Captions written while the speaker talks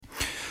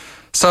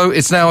So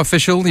it's now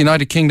official. The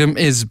United Kingdom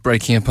is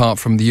breaking apart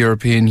from the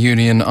European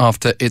Union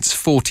after its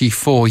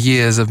 44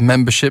 years of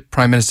membership.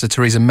 Prime Minister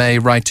Theresa May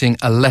writing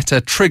a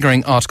letter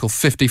triggering Article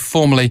 50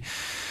 formally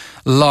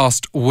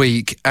last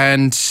week.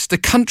 And the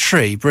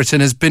country,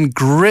 Britain, has been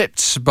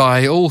gripped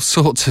by all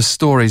sorts of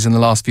stories in the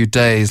last few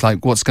days,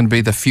 like what's going to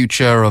be the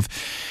future of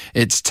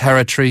its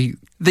territory.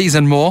 These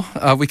and more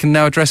we can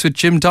now address with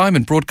Jim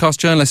Diamond,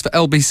 broadcast journalist for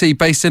LBC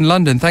based in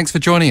London. Thanks for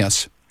joining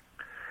us.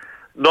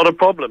 Not a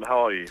problem.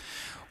 How are you?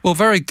 Well,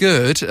 very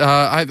good.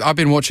 I've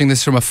been watching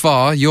this from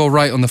afar. You're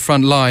right on the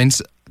front lines.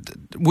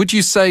 Would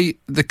you say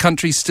the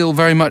country's still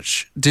very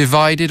much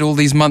divided all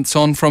these months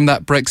on from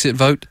that Brexit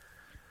vote?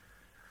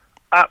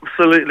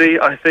 Absolutely.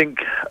 I think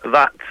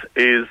that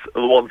is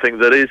the one thing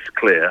that is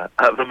clear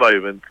at the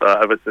moment,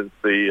 ever since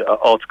the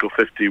Article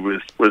 50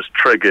 was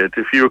triggered.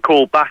 If you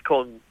recall, back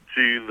on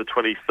June the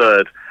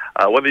 23rd,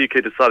 when the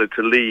UK decided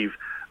to leave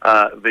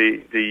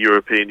the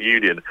European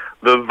Union,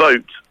 the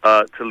vote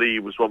to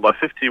leave was won by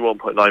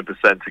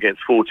 51.9%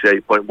 against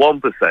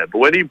 48.1%. But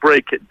when you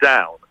break it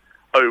down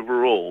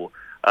overall,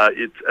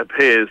 it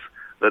appears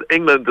that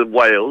England and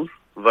Wales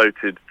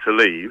voted to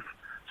leave,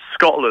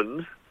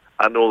 Scotland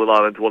and Northern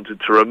Ireland wanted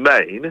to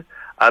remain,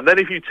 and then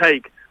if you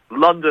take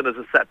London as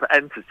a separate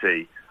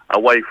entity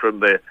away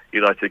from the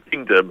United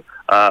Kingdom,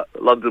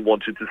 London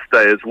wanted to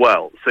stay as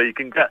well. So you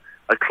can get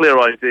a clear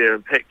idea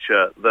and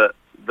picture that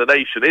the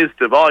nation is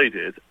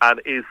divided and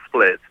is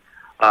split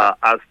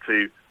as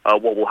to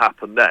what will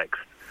happen next.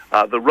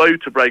 The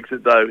road to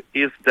Brexit, though,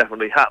 is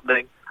definitely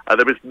happening.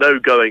 There is no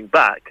going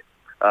back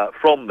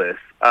from this.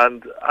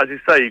 And as you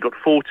say, you've got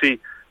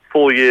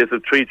 44 years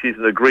of treaties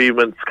and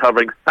agreements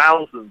covering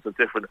thousands of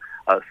different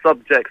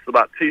subjects,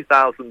 about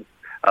 2,000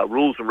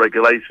 rules and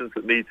regulations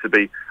that need to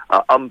be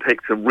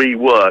unpicked and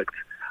reworked.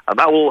 And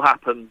that will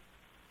happen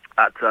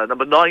at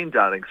number 9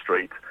 Downing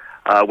Street,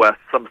 where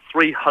some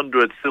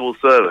 300 civil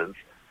servants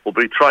will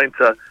be trying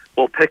to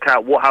pick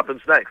out what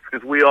happens next,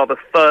 because we are the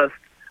first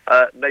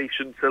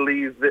nation to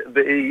leave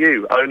the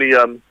EU. Only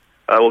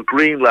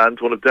Greenland,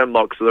 one of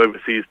Denmark's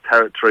overseas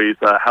territories,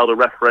 held a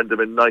referendum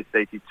in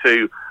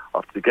 1982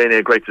 after gaining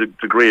a greater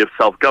degree of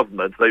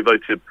self-government. They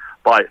voted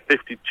by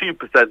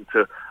 52%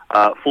 to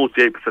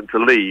 48% to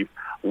leave,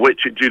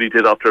 which it duly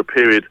did after a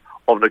period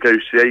of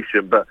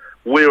negotiation. But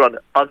we're on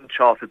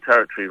uncharted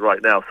territory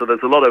right now, so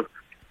there's a lot of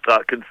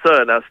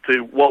concern as to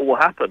what will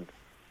happen.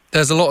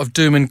 There's a lot of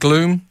doom and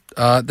gloom.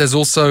 There's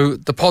also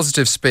the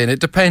positive spin. It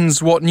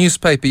depends what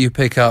newspaper you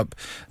pick up,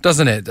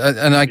 doesn't it?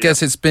 And I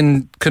guess it's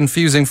been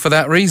confusing for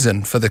that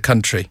reason for the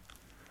country.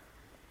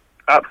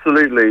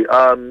 Absolutely.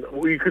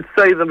 You could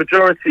say the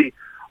majority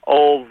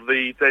of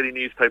the daily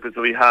newspapers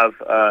that we have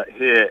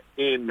here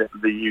in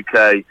the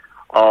UK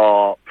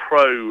are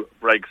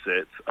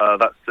pro-Brexit.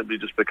 That's simply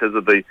just because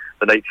of the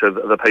nature of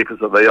the papers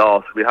that they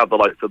are. So we have the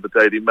likes of the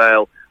Daily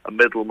Mail, a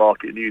middle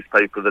market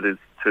newspaper that is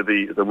to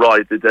the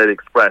right, the Daily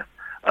Express,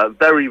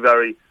 very,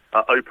 very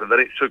open. They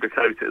don't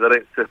sugarcoat it. They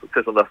don't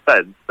sit on the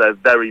fence. They're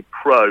very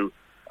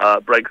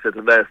pro-Brexit,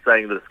 and they're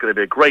saying that it's going to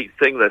be a great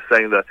thing. They're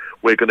saying that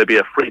we're going to be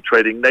a free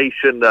trading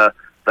nation. They're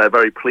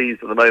very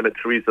pleased at the moment.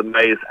 Theresa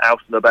May is out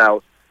and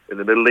about in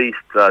the Middle East.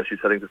 She's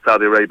heading to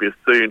Saudi Arabia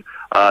soon.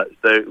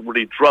 They're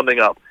really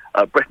drumming up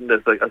Britain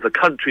as a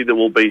country that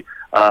will be,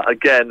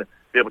 again,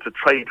 be able to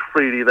trade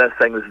freely. They're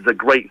saying this is a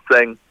great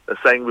thing. They're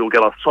saying we'll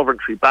get our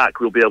sovereignty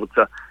back. We'll be able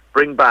to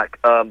bring back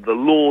the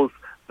laws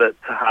that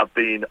have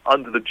been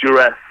under the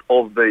duress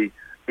of the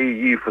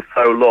EU for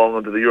so long,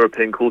 under the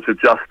European Court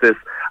of Justice.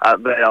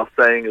 They are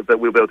saying that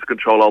we'll be able to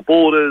control our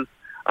borders.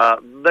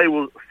 They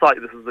will cite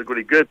this as a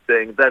really good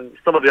thing. Then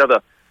some of the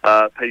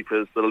other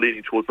papers that are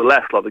leaning towards the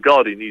left, like the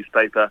Guardian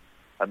newspaper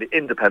and the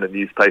Independent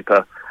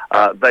newspaper,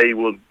 they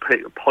will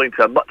paint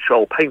a much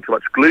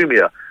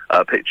gloomier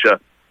picture.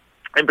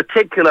 In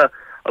particular,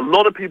 a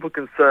lot of people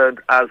concerned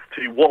as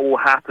to what will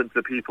happen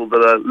to people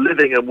that are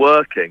living and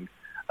working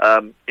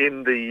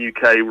in the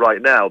UK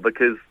right now,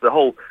 because the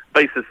whole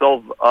basis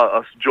of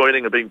us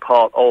joining and being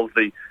part of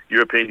the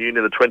European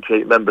Union, the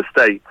 28 member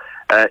state,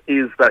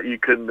 is that you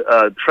can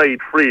trade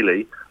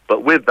freely,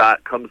 but with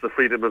that comes the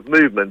freedom of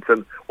movement.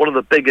 And one of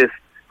the biggest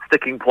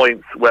sticking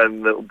points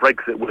when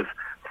Brexit was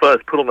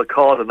first put on the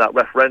card in that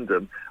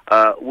referendum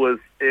was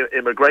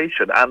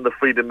immigration and the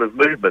freedom of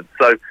movement.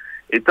 So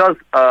it does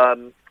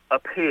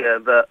appear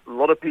that a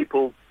lot of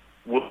people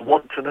will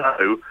want to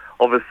know,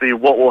 obviously,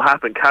 what will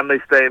happen. Can they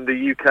stay in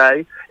the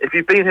UK? If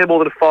you've been here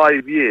more than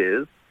 5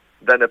 years,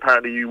 then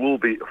apparently you will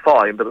be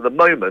fine. But at the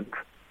moment,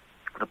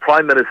 the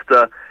Prime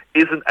Minister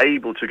isn't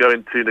able to go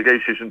into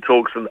negotiation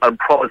talks and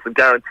promise and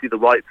guarantee the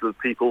rights of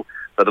the people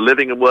that are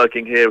living and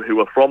working here who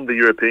are from the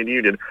European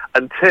Union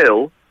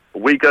until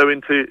we go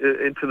into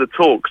the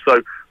talks.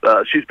 So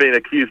she's being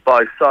accused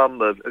by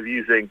some of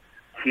using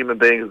human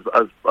beings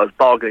as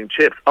bargaining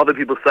chips. Other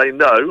people say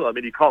no. I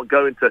mean, you can't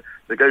go into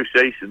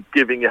negotiations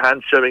giving your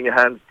hand, showing your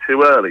hand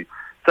too early.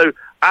 So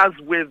as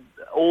with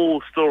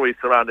all stories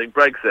surrounding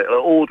Brexit, it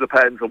all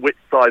depends on which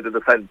side of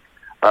the fence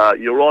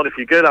you're on. If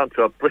you go down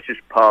to a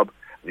British pub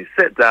and you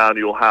sit down,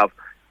 you'll have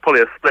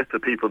probably a split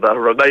of people that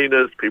are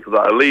Remainers, people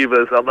that are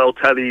Leavers, and they'll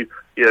tell you,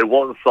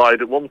 one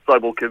side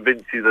will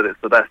convince you that it's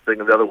the best thing,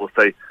 and the other will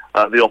say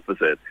the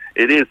opposite.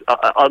 It is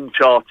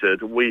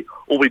uncharted.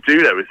 All we do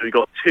know is we've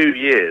got 2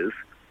 years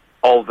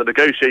of the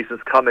negotiations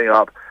coming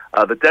up.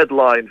 The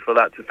deadline for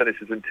that to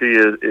finish is in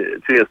 2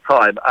 years'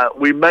 time.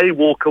 We may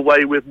walk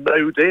away with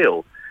no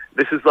deal.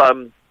 This is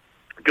going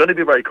to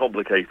be very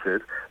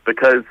complicated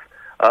because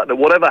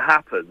whatever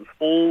happens,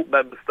 all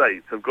member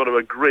states have got to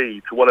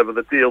agree to whatever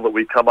the deal that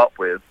we come up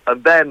with,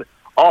 and then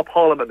our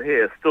parliament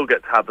here still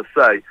gets to have a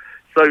say.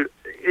 So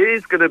it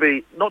is going to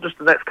be not just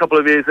the next couple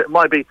of years, it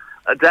might be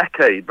a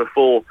decade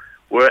before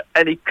we're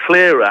any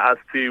clearer as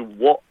to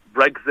what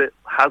Brexit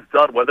has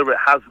done, whether it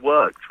has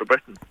worked for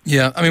Britain.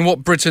 Yeah, I mean,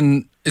 what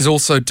Britain is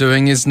also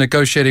doing is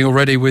negotiating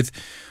already with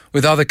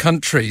other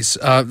countries.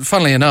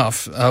 Funnily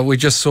enough, we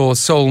just saw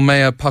Seoul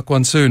Mayor Park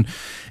Won-soon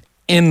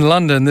in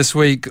London this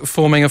week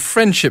forming a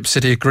friendship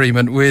city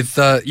agreement with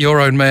your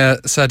own Mayor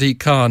Sadiq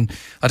Khan.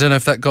 I don't know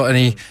if that got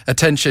any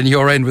attention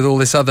your end with all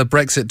this other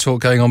Brexit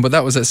talk going on, but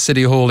that was at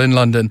City Hall in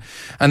London.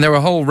 And there are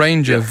a whole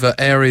range of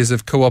areas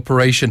of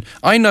cooperation.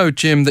 I know,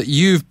 Jim, that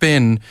you've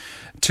been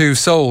to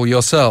Seoul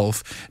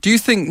yourself. Do you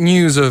think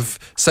news of,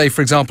 say,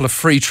 for example, a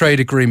free trade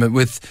agreement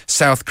with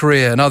South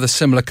Korea and other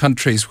similar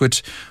countries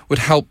would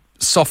help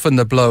soften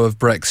the blow of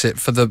Brexit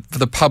for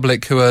the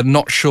public who are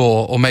not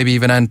sure or maybe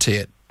even anti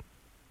it?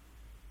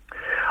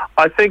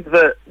 I think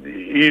that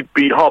you'd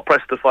be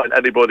hard-pressed to find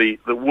anybody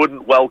that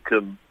wouldn't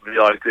welcome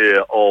the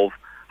idea of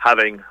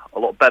having a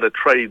lot better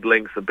trade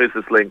links and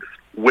business links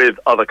with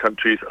other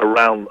countries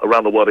around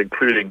the world,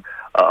 including,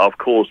 of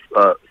course,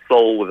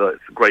 Seoul with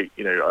its great,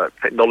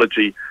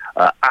 technology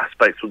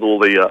aspects with all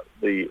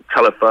the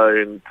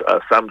telephone,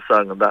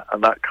 Samsung,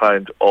 and that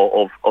kind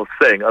of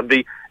thing. And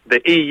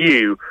the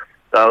EU,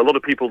 a lot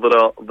of people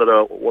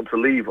that wanted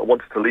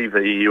to leave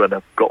the EU and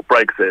have got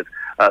Brexit.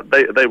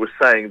 They were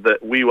saying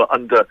that we were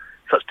under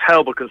such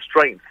terrible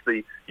constraints.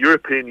 The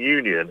European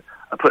Union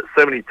put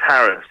so many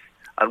tariffs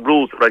and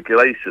rules and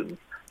regulations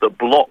that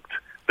blocked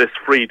this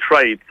free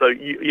trade. So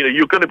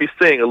you're going to be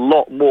seeing a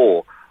lot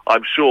more,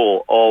 I'm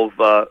sure, of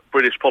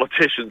British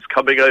politicians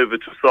coming over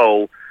to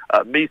Seoul,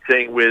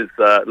 meeting with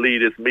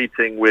leaders,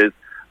 meeting with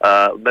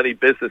many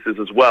businesses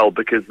as well,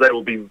 because they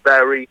will be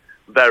very,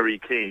 very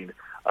keen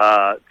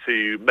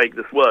to make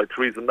this work.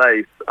 Theresa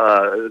May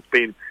has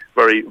been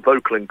very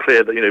vocal and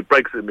clear that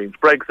Brexit means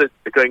Brexit.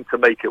 They're going to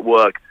make it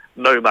work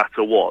no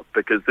matter what,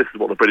 because this is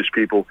what the British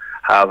people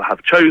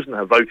have chosen,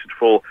 have voted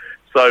for.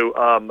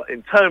 So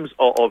in terms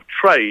of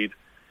trade,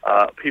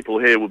 people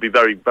here will be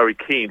very, very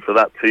keen for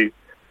that to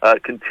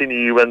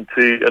continue and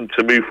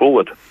to move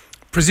forward.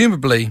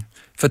 Presumably,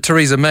 for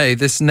Theresa May,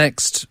 this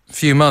next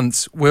few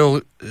months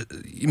will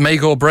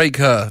make or break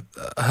her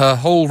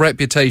whole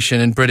reputation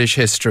in British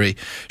history.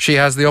 She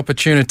has the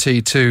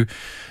opportunity to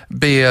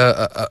be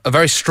a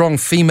very strong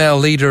female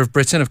leader of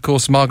Britain. Of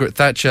course, Margaret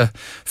Thatcher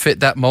fit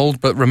that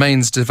mould, but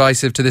remains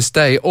divisive to this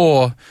day.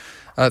 Or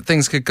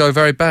things could go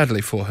very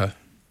badly for her.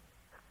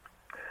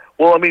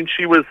 Well, I mean,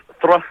 she was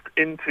thrust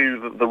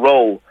into the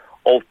role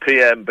of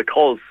PM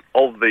because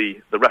of the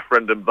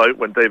referendum vote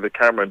when David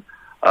Cameron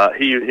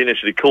he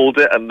initially called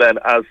it, and then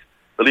as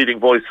the leading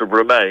voice of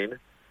Remain,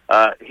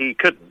 he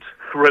couldn't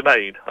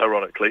remain,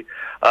 ironically.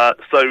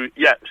 So,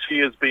 yeah, she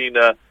has been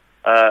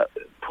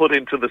put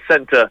into the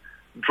centre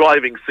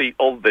driving seat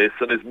of this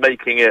and is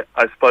making it,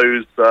 I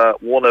suppose,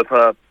 one of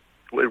her.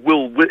 It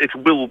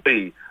will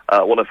be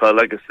one of her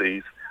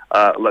legacy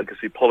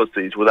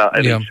policies, without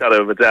any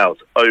shadow of a doubt,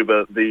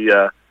 over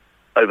the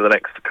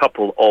next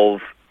couple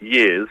of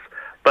years.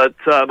 But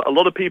a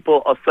lot of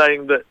people are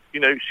saying that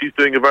she's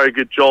doing a very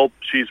good job.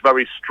 She's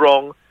very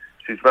strong.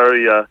 She's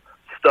very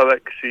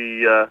stoic.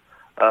 She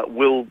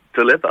will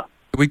deliver.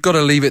 We've got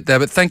to leave it there,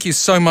 but thank you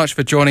so much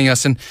for joining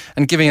us and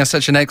giving us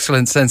such an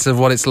excellent sense of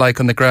what it's like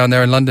on the ground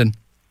there in London.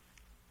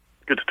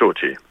 Good to talk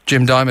to you.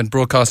 Jim Diamond,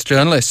 broadcast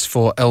journalist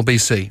for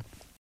LBC.